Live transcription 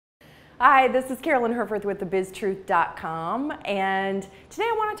Hi, this is Carolyn Herfurth with thebiztruth.com, and today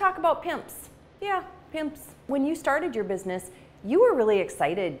I want to talk about PIMPS. Yeah, PIMPS. When you started your business, you were really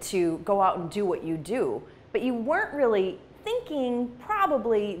excited to go out and do what you do, but you weren't really thinking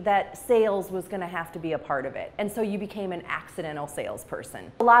probably that sales was going to have to be a part of it. And so you became an accidental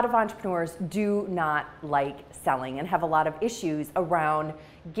salesperson. A lot of entrepreneurs do not like selling and have a lot of issues around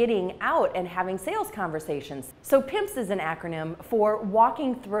getting out and having sales conversations. So PIMPS is an acronym for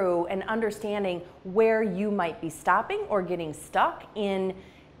walking through and understanding where you might be stopping or getting stuck in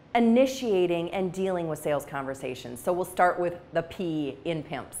initiating and dealing with sales conversations. So we'll start with the P in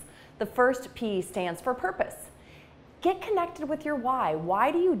PIMPS. The first P stands for purpose. Get connected with your why.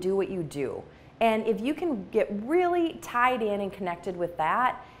 Why do you do what you do? And if you can get really tied in and connected with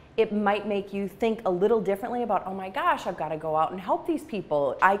that, it might make you think a little differently about, oh my gosh, I've got to go out and help these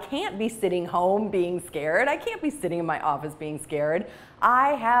people. I can't be sitting home being scared. I can't be sitting in my office being scared. I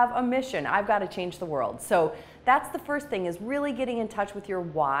have a mission. I've got to change the world. So that's the first thing, is really getting in touch with your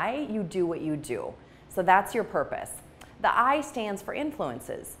why you do what you do. So that's your purpose. The I stands for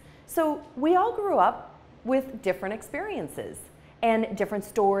influences. So we all grew up with different experiences and different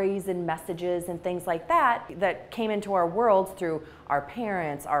stories and messages and things like that that came into our worlds through our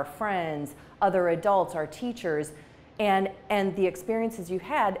parents, our friends, other adults, our teachers, and the experiences you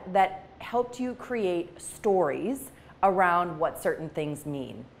had that helped you create stories around what certain things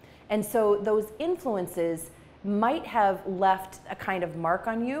mean. And so those influences might have left a kind of mark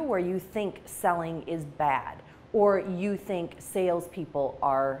on you where you think selling is bad, or you think salespeople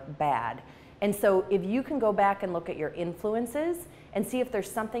are bad. And so if you can go back and look at your influences and see if there's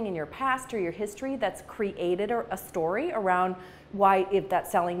something in your past or your history that's created a story around why, if that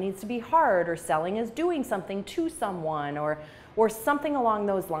selling needs to be hard, or selling is doing something to someone, or something along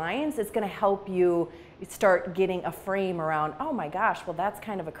those lines, it's going to help you start getting a frame around, oh my gosh, well that's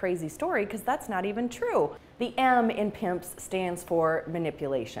kind of a crazy story because that's not even true. The M in PIMPS stands for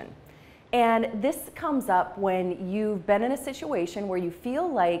manipulation. And this comes up when you've been in a situation where you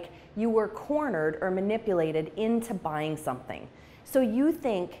feel like you were cornered or manipulated into buying something. So you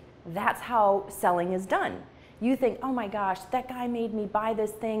think that's how selling is done. You think, oh my gosh, that guy made me buy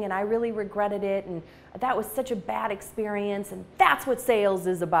this thing and I really regretted it, and that was such a bad experience, and that's what sales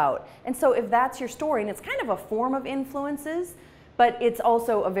is about. And so if that's your story, and it's kind of a form of influences, but it's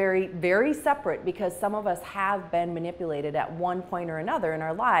also a very, very separate, because some of us have been manipulated at one point or another in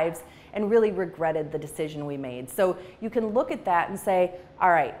our lives and really regretted the decision we made. So you can look at that and say,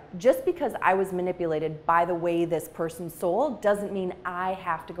 all right, just because I was manipulated by the way this person sold doesn't mean I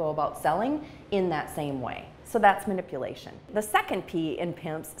have to go about selling in that same way. So that's manipulation. The second P in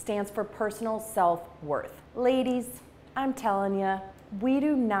PIMPS stands for personal self-worth. Ladies, I'm telling you, we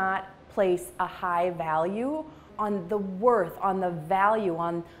do not place a high value on the worth, on the value,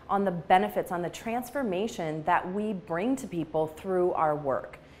 on the benefits, on the transformation that we bring to people through our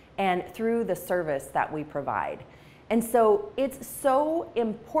work and through the service that we provide. And so it's so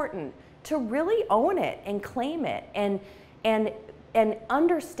important to really own it and claim it and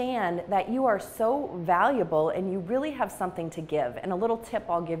understand that you are so valuable and you really have something to give. And a little tip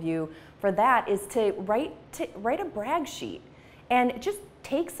I'll give you for that is to write a brag sheet, and just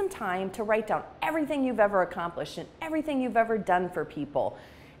take some time to write down everything you've ever accomplished and everything you've ever done for people.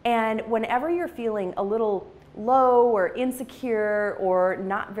 And whenever you're feeling a little low or insecure or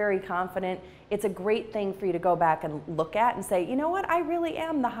not very confident, it's a great thing for you to go back and look at and say, you know what, I really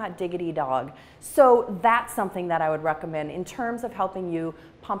am the hot diggity dog. So that's something that I would recommend in terms of helping you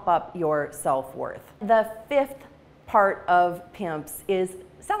pump up your self-worth. The fifth part of PIMPS is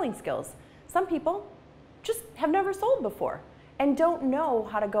selling skills. Some people just have never sold before and don't know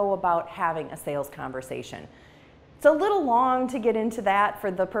how to go about having a sales conversation. It's a little long to get into that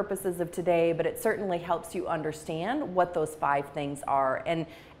for the purposes of today, but it certainly helps you understand what those 5 things are. And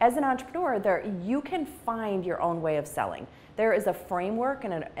as an entrepreneur, you can find your own way of selling. There is a framework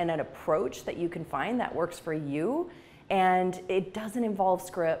and an approach that you can find that works for you, and it doesn't involve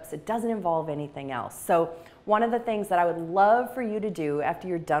scripts, it doesn't involve anything else. So one of the things that I would love for you to do after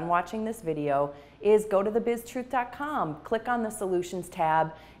you're done watching this video is go to thebiztruth.com, click on the Solutions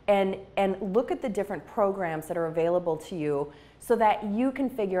tab, and look at the different programs that are available to you so that you can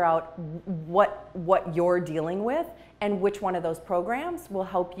figure out what you're dealing with and which one of those programs will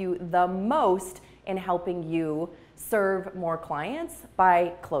help you the most in helping you serve more clients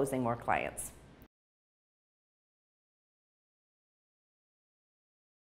by closing more clients.